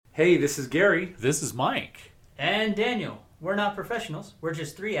Hey, this is Gary. This is Mike. And Daniel. We're not professionals. We're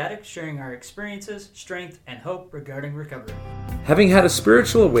just three addicts sharing our experiences, strength, and hope regarding recovery. Having had a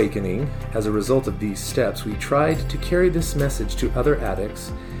spiritual awakening as a result of these steps, we tried to carry this message to other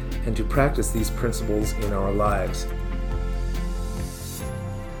addicts and to practice these principles in our lives.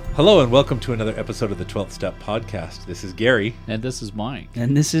 Hello and welcome to another episode of the 12th Step Podcast. This is Gary. And this is Mike.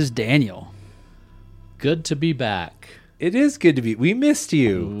 And this is Daniel. Good to be back. It is good to be. We missed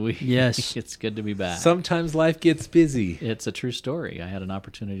you. Yes. It's good to be back. Sometimes life gets busy. It's a true story. I had an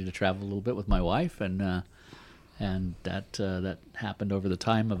opportunity to travel a little bit with my wife, and that happened over the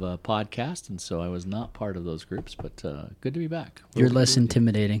time of a podcast, and so I was not part of those groups, but good to be back. You're less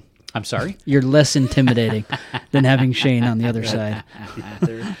intimidating. I'm sorry? You're less intimidating than having Shane on the other side.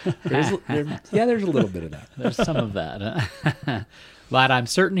 There's a little bit of that. There's some of that. But I'm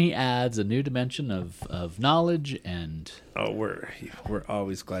certain he adds a new dimension of knowledge and... Oh, we're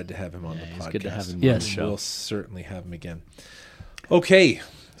always glad to have him on the podcast. It's good to have him on Yes. the show. We'll certainly have him again. Okay,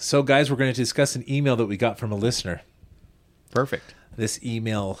 so guys, we're going to discuss an email that we got from a listener. Perfect. This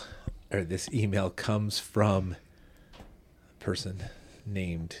email comes from a person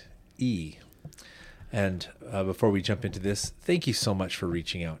named E. And before we jump into this, thank you so much for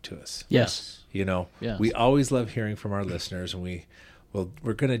reaching out to us. Yes. You know, Yes. we always love hearing from our listeners, and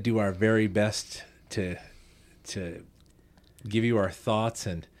we're going to do our very best to give you our thoughts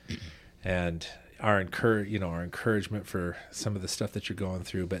and our encouragement for some of the stuff that you're going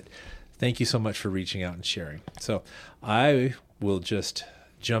through. But thank you so much for reaching out and sharing. So I will just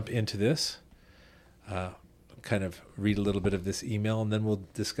jump into this, kind of read a little bit of this email, and then we'll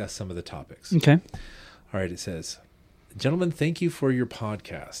discuss some of the topics. Okay. All right, it says, "Gentlemen, thank you for your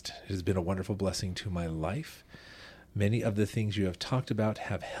podcast. It has been a wonderful blessing to my life. Many of the things you have talked about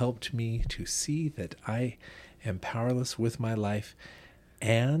have helped me to see that I am powerless with my life,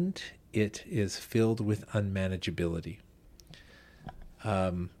 and it is filled with unmanageability.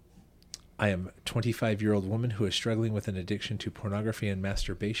 I am a 25-year-old woman who is struggling with an addiction to pornography and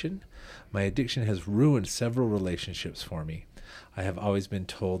masturbation. My addiction has ruined several relationships for me. I have always been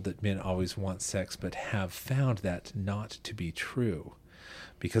told that men always want sex, but have found that not to be true.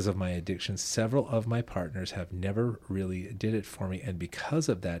 Because of my addiction, several of my partners have never really did it for me, and because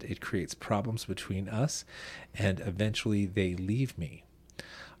of that, it creates problems between us, and eventually they leave me.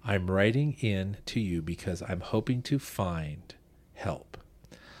 I'm writing in to you because I'm hoping to find help.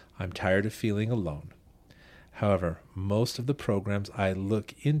 I'm tired of feeling alone. However, most of the programs I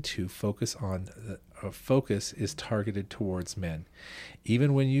look into focus is targeted towards men.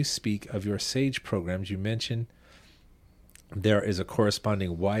 Even when you speak of your SAGE programs, you mention there is a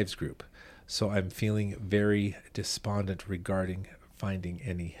corresponding wives group. So I'm feeling very despondent regarding finding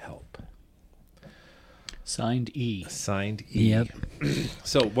any help." Signed E. Signed E. Yep.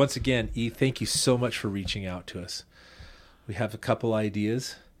 So once again, E, thank you so much for reaching out to us. We have a couple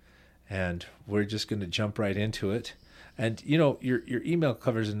ideas, and we're just going to jump right into it. And, you know, your email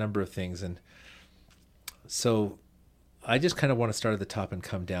covers a number of things. And so I just kind of want to start at the top and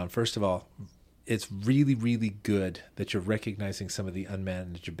come down. First of all, it's really, really good that you're recognizing some of the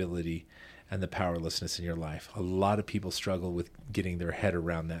unmanageability and the powerlessness in your life. A lot of people struggle with getting their head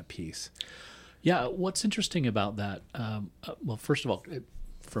around that piece. Yeah, what's interesting about that, well, first of all,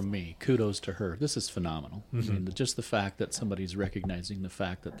 from me, kudos to her. This is phenomenal. Mm-hmm. I mean, just the fact that somebody's recognizing the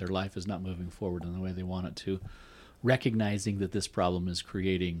fact that their life is not moving forward in the way they want it to, recognizing that this problem is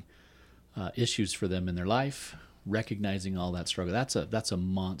creating issues for them in their life, recognizing all that struggle. That's a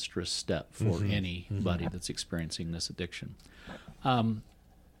monstrous step for anybody that's experiencing this addiction.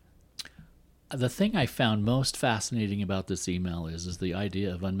 The thing I found most fascinating about this email is the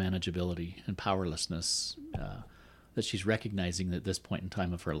idea of unmanageability and powerlessness, that she's recognizing at this point in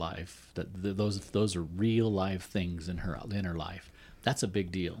time of her life, that those are real live things in her life. That's a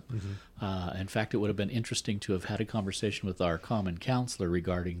big deal. Mm-hmm. In fact, it would have been interesting to have had a conversation with our common counselor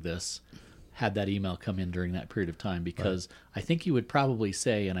regarding this, had that email come in during that period of time, because I think you would probably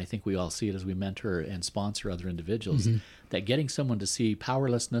say, and I think we all see it as we mentor and sponsor other individuals, that getting someone to see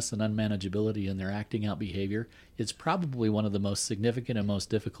powerlessness and unmanageability in their acting out behavior is probably one of the most significant and most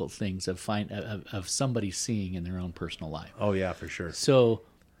difficult things of somebody seeing in their own personal life. Oh, yeah, for sure. So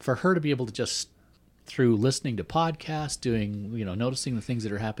for her to be able to just, through listening to podcasts, doing, noticing the things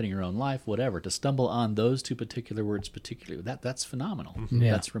that are happening in her own life, whatever, to stumble on those two particular words particularly, that's phenomenal.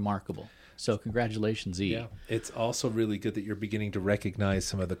 Yeah. That's remarkable. So congratulations, E. Yeah, it's also really good that you're beginning to recognize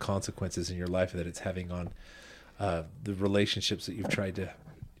some of the consequences in your life that it's having on the relationships that you've tried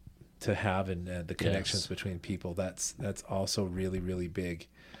to have and the connections between people. That's also really, really big.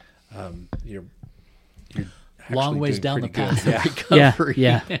 You're long ways doing down the pretty path good. of Yeah. recovery.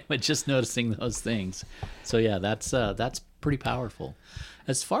 Yeah. But just noticing those things. So yeah, that's pretty powerful.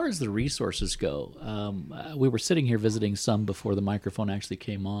 As far as the resources go, we were sitting here visiting some before the microphone actually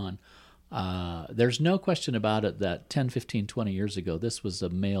came on. There's no question about it that 10, 15, 20 years ago, this was a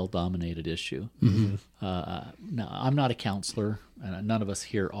male-dominated issue. Now, I'm not a counselor, and none of us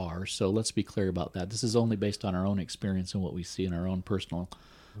here are, so let's be clear about that. This is only based on our own experience and what we see in our own personal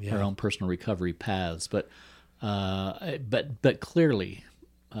recovery paths. But clearly,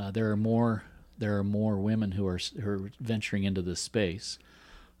 there are more women who are venturing into this space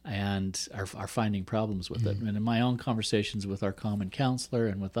and are finding problems with it. And in my own conversations with our common counselor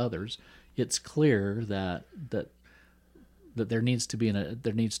and with others, it's clear that there needs to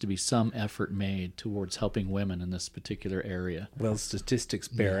be some effort made towards helping women in this particular area. Well, statistics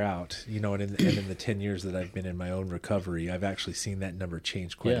bear out, and in the 10 years that I've been in my own recovery, I've actually seen that number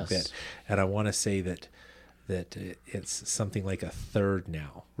change quite a bit. And I want to say that it's something like a third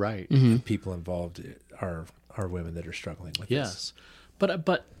now. Right. Of people involved are women that are struggling with this.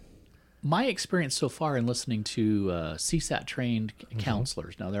 But my experience so far in listening to CSAT trained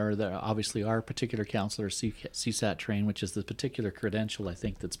counselors. Now there obviously are particular counselors CSAT trained, which is the particular credential I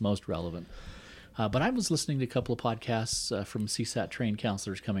think that's most relevant. But I was listening to a couple of podcasts from CSAT trained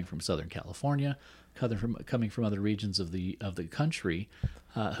counselors coming from Southern California, coming from other regions of the country,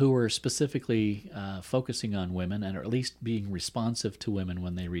 who were specifically focusing on women and or at least being responsive to women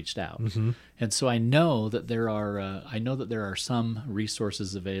when they reached out. And so I know that there are some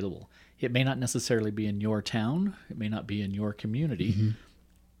resources available. It may not necessarily be in your town, it may not be in your community,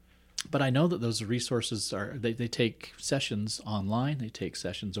 but I know that those resources they take sessions online, they take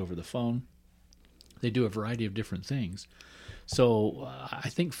sessions over the phone, they do a variety of different things. So I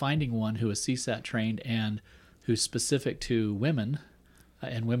think finding one who is CSAT trained and who's specific to women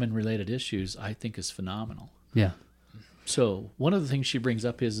and women-related issues, I think is phenomenal. Yeah. So one of the things she brings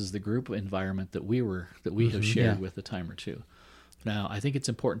up is the group environment that we have shared with a time or two. Now, I think it's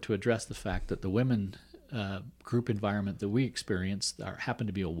important to address the fact that the women group environment that we experience happen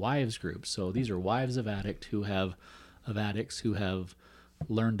to be a wives group. So these are wives of addicts who have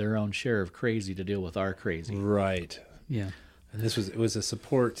learned their own share of crazy to deal with our crazy. Right. Yeah. And it was a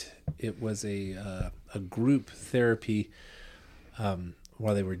support. It was a group therapy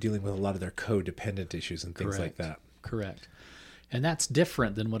while they were dealing with a lot of their codependent issues and things like that. Correct. And that's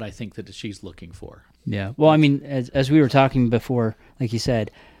different than what I think that she's looking for. Yeah. Well, I mean, as we were talking before, like you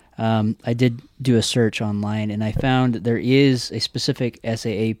said, I did do a search online, and I found there is a specific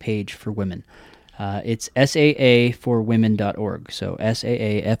SAA page for women. It's SAAforwomen.org. So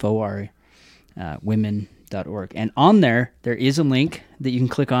SAAFOR women.org. And on there is a link that you can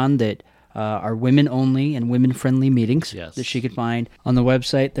click on that are women-only and women-friendly meetings that she could find. On the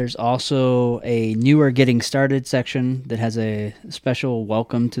website, there's also a newer getting started section that has a special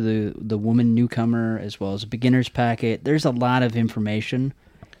welcome to the woman newcomer as well as a beginner's packet. There's a lot of information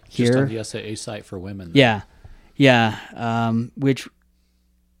here. Just on the SAA site for women. Yeah. Yeah. Which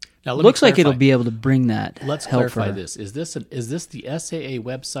now, looks like it'll be able to bring that. Let's clarify this. Is this the SAA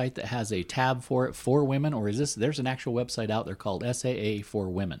website that has a tab for it for women, or there's an actual website out there called SAA for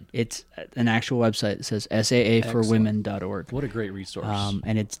Women? It's an actual website that says SAAforwomen.org. What a great resource.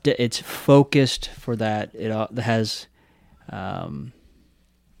 And it's focused for that. It has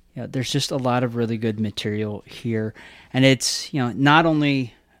there's just a lot of really good material here. And it's, not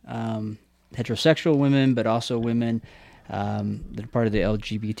only heterosexual women, but also women that are part of the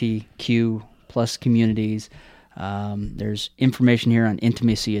LGBTQ plus communities. There's information here on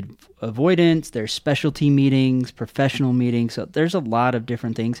intimacy avoidance. There's specialty meetings, professional meetings. So there's a lot of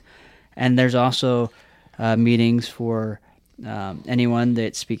different things. And there's also meetings for anyone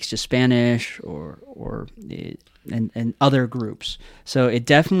that speaks just Spanish and other groups. So it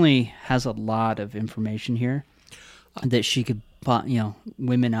definitely has a lot of information here that she could,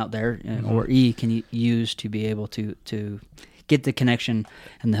 women out there or can use to be able to get the connection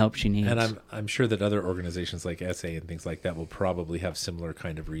and the help she needs. And I'm sure that other organizations like SA and things like that will probably have similar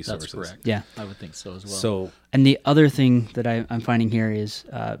kind of resources. That's correct. Yeah, I would think so as well. So, and the other thing that I'm finding here is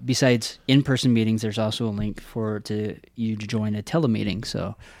besides in-person meetings, there's also a link to join a telemeeting.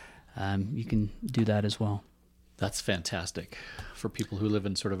 So you can do that as well. That's fantastic for people who live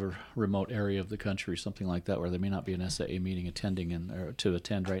in sort of a remote area of the country, something like that, where there may not be an SAA meeting to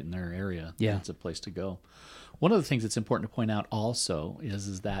attend right in their area. Yeah. It's a place to go. One of the things that's important to point out also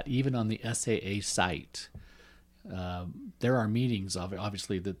is that even on the SAA site, there are meetings,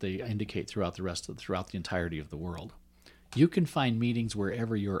 obviously, that they indicate throughout the entirety of the world. You can find meetings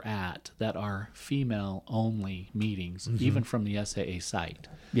wherever you're at that are female-only meetings, even from the SAA site.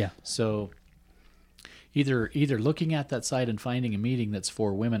 Yeah. So either looking at that site and finding a meeting that's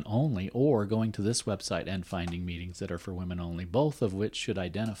for women only, or going to this website and finding meetings that are for women only, both of which should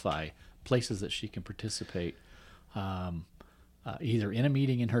identify places that she can participate, either in a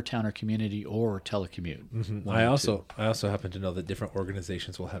meeting in her town or community or telecommute. Mm-hmm. One I or two. also happen to know that different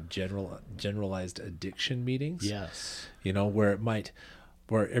organizations will have generalized addiction meetings. Yes. You know, where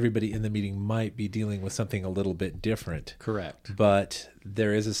everybody in the meeting might be dealing with something a little bit different. Correct. But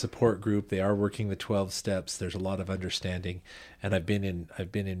there is a support group. They are working the 12 steps. There's a lot of understanding, and I've been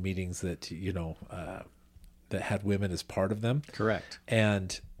in meetings that that had women as part of them. Correct.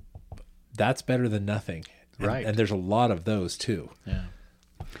 And that's better than nothing. Right. And there's a lot of those too. Yeah.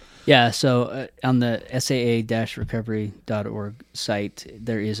 Yeah, so on the saa-recovery.org site,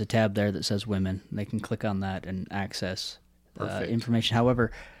 there is a tab there that says women. They can click on that and access information.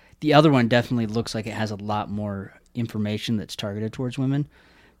 However, the other one definitely looks like it has a lot more information that's targeted towards women.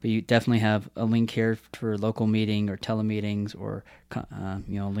 But you definitely have a link here for local meeting or telemeetings, or a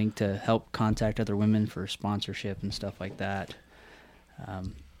link to help contact other women for sponsorship and stuff like that.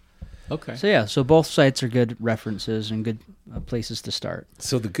 Okay. So both sites are good references and good places to start.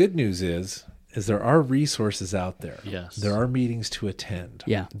 So the good news is there are resources out there. Yes. There are meetings to attend.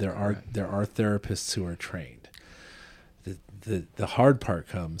 Yeah. There are therapists who are trained. The hard part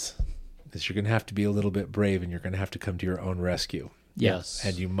comes is you're going to have to be a little bit brave, and you're going to have to come to your own rescue. Yes.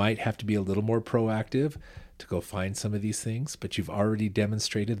 And you might have to be a little more proactive to go find some of these things, but you've already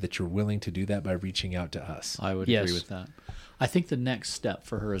demonstrated that you're willing to do that by reaching out to us. I would Yes. agree with that. I think the next step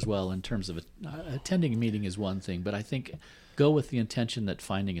for her as well, in terms of attending a meeting, is one thing, but I think go with the intention that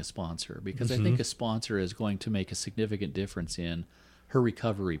finding a sponsor, because I think a sponsor is going to make a significant difference in her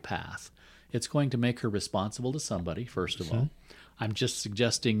recovery path. It's going to make her responsible to somebody, first of all. I'm just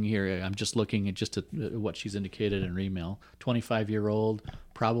suggesting here, I'm just looking at what she's indicated in her email. 25-year-old,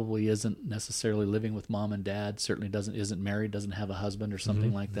 probably isn't necessarily living with mom and dad, certainly isn't married, doesn't have a husband or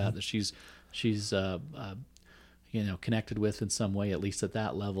something like that she's connected with in some way, at least at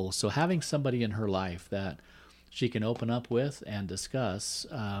that level. So having somebody in her life that she can open up with and discuss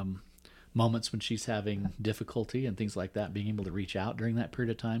moments when she's having difficulty and things like that, being able to reach out during that period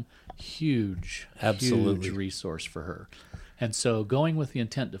of time, huge resource for her. And so going with the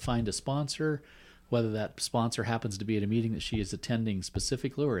intent to find a sponsor, whether that sponsor happens to be at a meeting that she is attending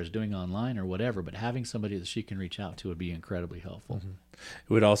specifically or is doing online or whatever, but having somebody that she can reach out to would be incredibly helpful. Mm-hmm.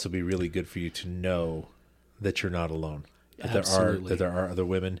 It would also be really good for you to know that you're not alone. Absolutely. That there are other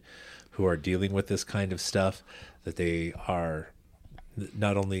women who are dealing with this kind of stuff, that they are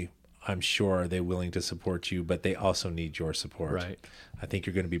not only, I'm sure, are they willing to support you, but they also need your support. Right. I think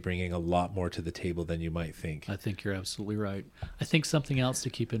you're going to be bringing a lot more to the table than you might think. I think you're absolutely right. I think something else to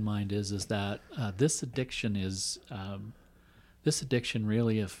keep in mind is that this addiction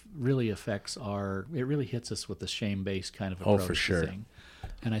really affects it really hits us with the shame-based kind of approach for sure. to thing.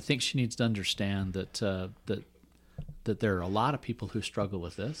 And I think she needs to understand that there are a lot of people who struggle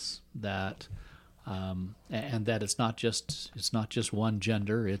with this, and that it's not just one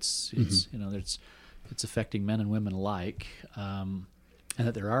gender. It's affecting men and women alike, and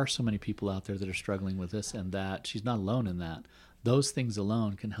that there are so many people out there that are struggling with this, and that she's not alone in that. Those things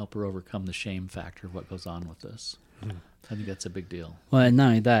alone can help her overcome the shame factor of what goes on with this. I think that's a big deal. Well, and not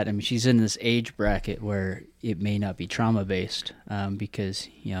only that, I mean, she's in this age bracket where it may not be trauma-based, because,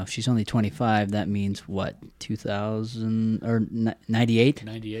 if she's only 25, that means, what, 2000 or 98?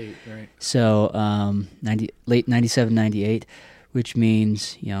 98, right. So late 97, 98, which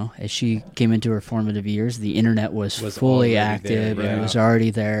means, as she came into her formative years, the internet was fully active, there, yeah. and it was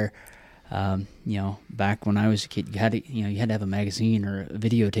already there. Back when I was a kid, you had to have a magazine or a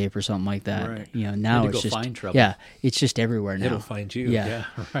videotape or something like that. Right. Now it's just find trouble. Yeah, it's just everywhere now. It'll find you. Yeah,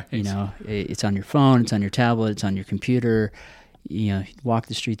 right. It's on your phone, it's on your tablet, it's on your computer. Walk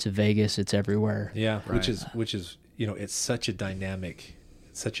the streets of Vegas, it's everywhere. Yeah, Right. which is it's such a dynamic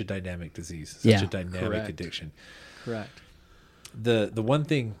disease, such Yeah. a dynamic Correct. addiction. Correct. The one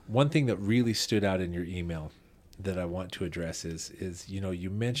thing that really stood out in your email that I want to address is you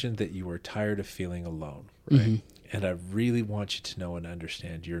mentioned that you were tired of feeling alone, right? Mm-hmm. And I really want you to know and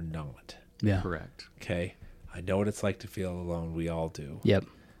understand you're not. Yeah. Correct. Okay? I know what it's like to feel alone. We all do. Yep.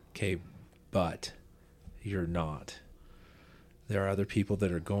 Okay, but you're not. There are other people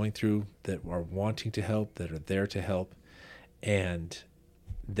that are going through, that are wanting to help, that are there to help, and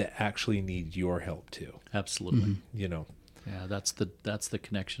that actually need your help too. Absolutely. Mm-hmm. Yeah, that's the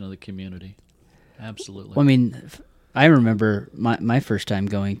connection of the community. Absolutely. Well, I mean, I remember my first time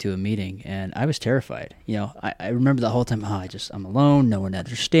going to a meeting, and I was terrified. I remember the whole time, I'm alone, no one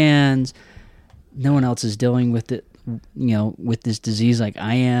understands, no one else is dealing with it, with this disease like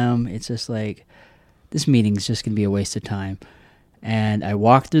I am. It's just like, this meeting's just going to be a waste of time. And I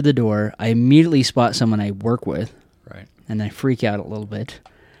walk through the door. I immediately spot someone I work with. Right. And I freak out a little bit.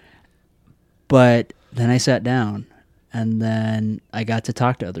 But then I sat down, and then I got to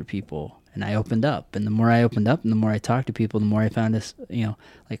talk to other people, and I opened up. And the more I opened up and the more I talked to people, the more I found this,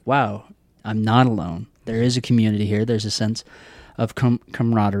 like, wow, I'm not alone. There is a community here. There's a sense of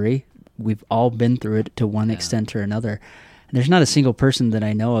camaraderie. We've all been through it to one extent or another. And there's not a single person that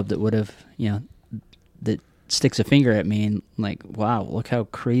I know of that would have, that sticks a finger at me and like, wow, look how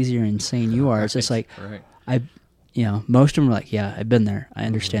crazy or insane you are. It's just like, most of them are like, yeah, I've been there. I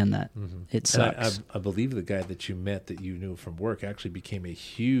understand that. It sucks. I believe the guy that you met that you knew from work actually became a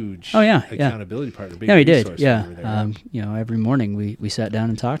huge accountability partner. No, he did. Yeah. Every morning we sat down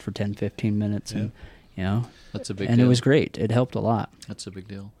and talked for 10, 15 minutes and, that's a big and deal. it was great. It helped a lot. That's a big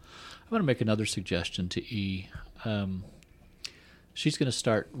deal. I want to make another suggestion to E. She's going to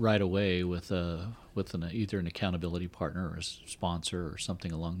start right away with either an accountability partner or a sponsor or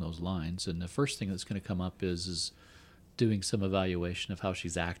something along those lines. And the first thing that's going to come up is doing some evaluation of how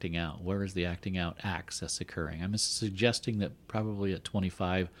she's acting out. Where is the acting out access occurring? I'm suggesting that probably at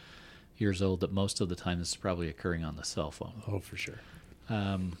 25 years old that most of the time this is probably occurring on the cell phone. Oh, for sure.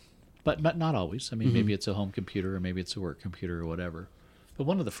 But not always. I mean, maybe it's a home computer or maybe it's a work computer or whatever. But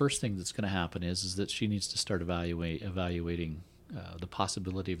one of the first things that's going to happen is that she needs to start evaluating the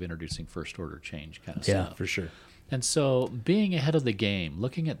possibility of introducing first-order change kind of stuff. Yeah, for sure. And so being ahead of the game,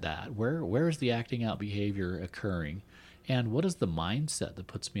 looking at that, where is the acting out behavior occurring, and what is the mindset that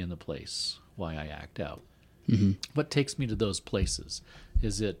puts me in the place why I act out? What takes me to those places?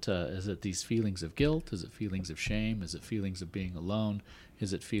 Is it these feelings of guilt? Is it feelings of shame? Is it feelings of being alone?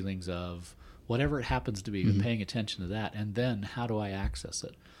 Is it feelings of whatever it happens to be? Paying attention to that, and then how do I access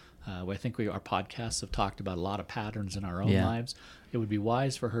it? I think our podcasts have talked about a lot of patterns in our own lives. It would be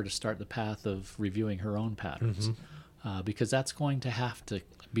wise for her to start the path of reviewing her own patterns because that's going to have to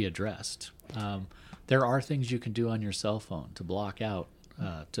be addressed. There are things you can do on your cell phone to block out,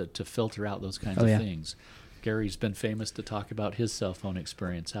 to filter out those kinds of things. Gary's been famous to talk about his cell phone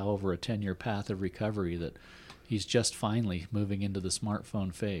experience, how over a 10-year path of recovery that he's just finally moving into the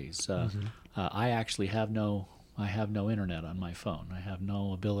smartphone phase. I actually have no internet on my phone. I have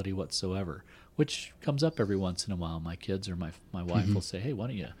no ability whatsoever, which comes up every once in a while. My kids or my wife will say, hey, why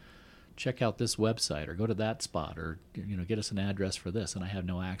don't you check out this website or go to that spot or get us an address for this, and I have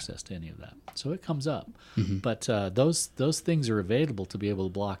no access to any of that. So it comes up. But those things are available to be able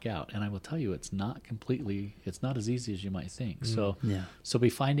to block out. And I will tell you, it's not as easy as you might think. So be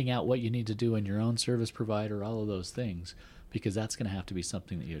finding out what you need to do in your own service provider, all of those things, because that's going to have to be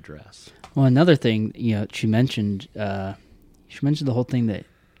something that you address. Well, another thing, she mentioned the whole thing that,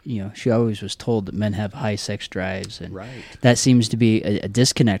 she always was told that men have high sex drives, and that seems to be a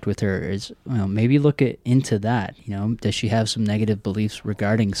disconnect with her. Is maybe look into that. Does she have some negative beliefs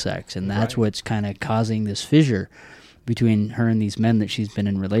regarding sex, and that's what's kind of causing this fissure between her and these men that she's been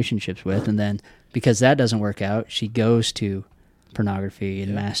in relationships with, and then because that doesn't work out, she goes to pornography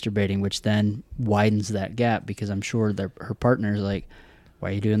and masturbating, which then widens that gap because I'm sure her partner's like, why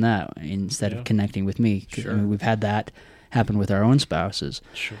are you doing that instead of connecting with me? Sure. I mean, we've had that happen with our own spouses.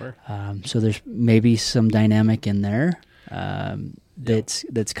 Sure. So there's maybe some dynamic in there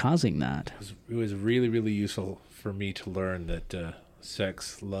that's causing that. It was really, really useful for me to learn that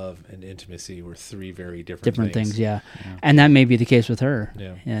sex, love, and intimacy were three very different things. Yeah. And that may be the case with her.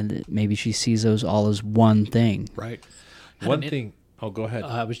 Yeah. And maybe she sees those all as one thing. Right. One thing. Oh, go ahead.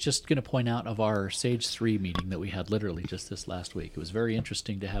 I was just going to point out of our Sage 3 meeting that we had literally just this last week. It was very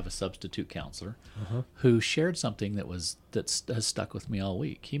interesting to have a substitute counselor who shared something that has stuck with me all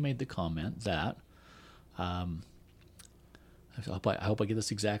week. He made the comment that, I hope I get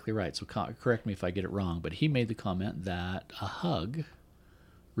this exactly right, so correct me if I get it wrong, but he made the comment that a hug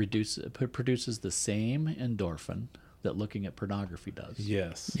produces the same endorphin that looking at pornography does.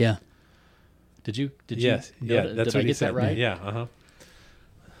 Yes. Yeah. Did you? Yes. Did I get that right? Yeah.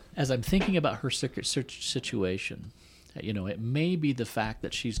 As I'm thinking about her situation, it may be the fact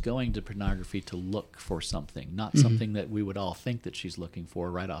that she's going to pornography to look for something, not something that we would all think that she's looking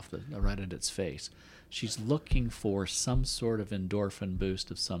for right at its face. She's looking for some sort of endorphin boost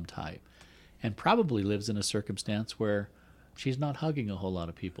of some type, and probably lives in a circumstance where she's not hugging a whole lot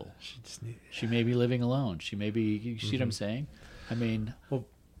of people. She may be living alone. She may be. You see what I'm saying? I mean, well,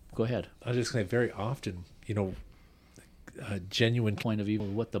 go ahead. I was just going to say, very often, a genuine point of view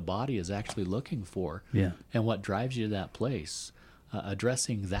of what the body is actually looking for, and what drives you to that place.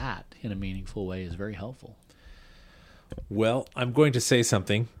 Addressing that in a meaningful way is very helpful. Well, I'm going to say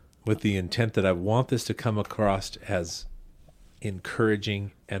something with the intent that I want this to come across as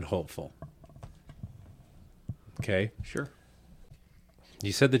encouraging and hopeful. Okay. Sure.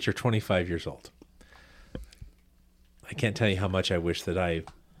 You said that you're 25 years old. I can't tell you how much I wish that I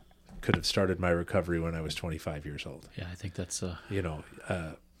could have started my recovery when I was 25 years old. Yeah, I think that's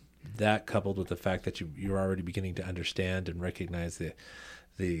That coupled with the fact that you're already beginning to understand and recognize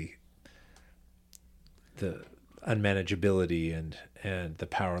the unmanageability and the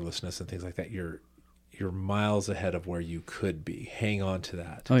powerlessness and things like that, you're miles ahead of where you could be. Hang on to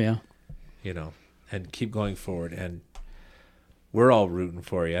that. Oh yeah. And keep going forward. And we're all rooting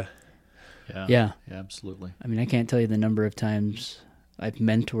for you. Yeah. Absolutely. I mean, I can't tell you the number of times I've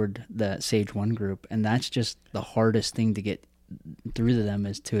mentored the Sage 1 group, and that's just the hardest thing to get through to them,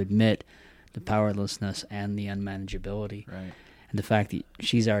 is to admit the powerlessness and the unmanageability. Right. And the fact that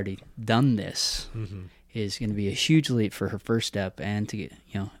she's already done this is going to be a huge leap for her first step, and to get,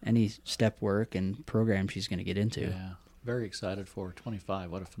 any step work and program she's going to get into. Yeah. Very excited for her.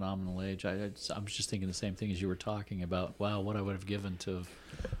 25. What a phenomenal age. I was just thinking the same thing as you were talking about. Wow, what I would have given to have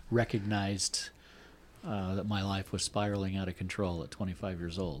recognized that my life was spiraling out of control at 25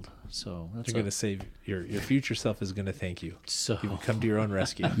 years old. So that's You're going to save your future self is going to thank you. So You can come to your own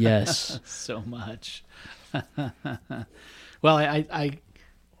rescue. Yes. so much. Well, I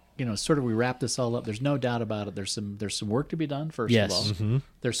sort of we wrap this all up. There's no doubt about it. There's some work to be done. First Yes. of all, Mm-hmm.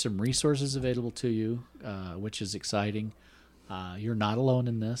 there's some resources available to you, which is exciting. You're not alone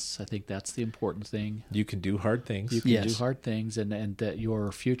in this. I think that's the important thing. You can do hard things. You can Yes. do hard things, and that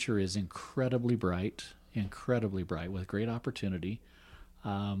your future is incredibly bright with great opportunity.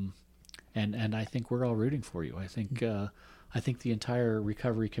 And I think we're all rooting for you. I think the entire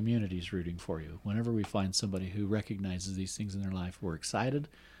recovery community is rooting for you. Whenever we find somebody who recognizes these things in their life, we're excited.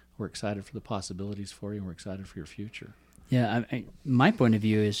 We're excited for the possibilities for you, and we're excited for your future. Yeah, my point of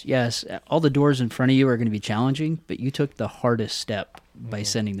view is, yes, all the doors in front of you are going to be challenging, but you took the hardest step by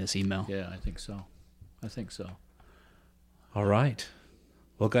sending this email. Yeah, I think so. All right.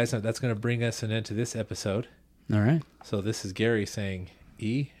 Well, guys, that's going to bring us an end to this episode. All right. So this is Gary saying,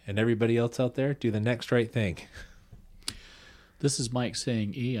 E, and everybody else out there, do the next right thing. This is Mike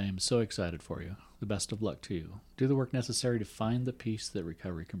saying, E, I am so excited for you. The best of luck to you. Do the work necessary to find the peace that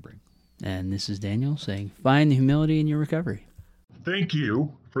recovery can bring. And this is Daniel saying, find the humility in your recovery. Thank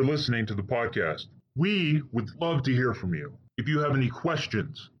you for listening to the podcast. We would love to hear from you. If you have any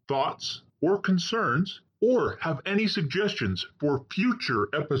questions, thoughts, or concerns, or have any suggestions for future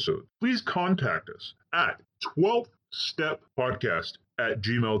episodes, please contact us at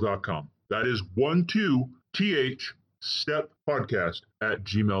 12steppodcast@gmail.com. That is 12th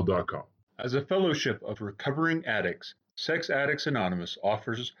steppodcast@gmail.com. As a fellowship of recovering addicts, Sex Addicts Anonymous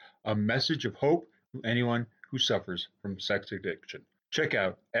offers a message of hope to anyone who suffers from sex addiction. Check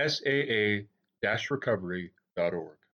out saa-recovery.org.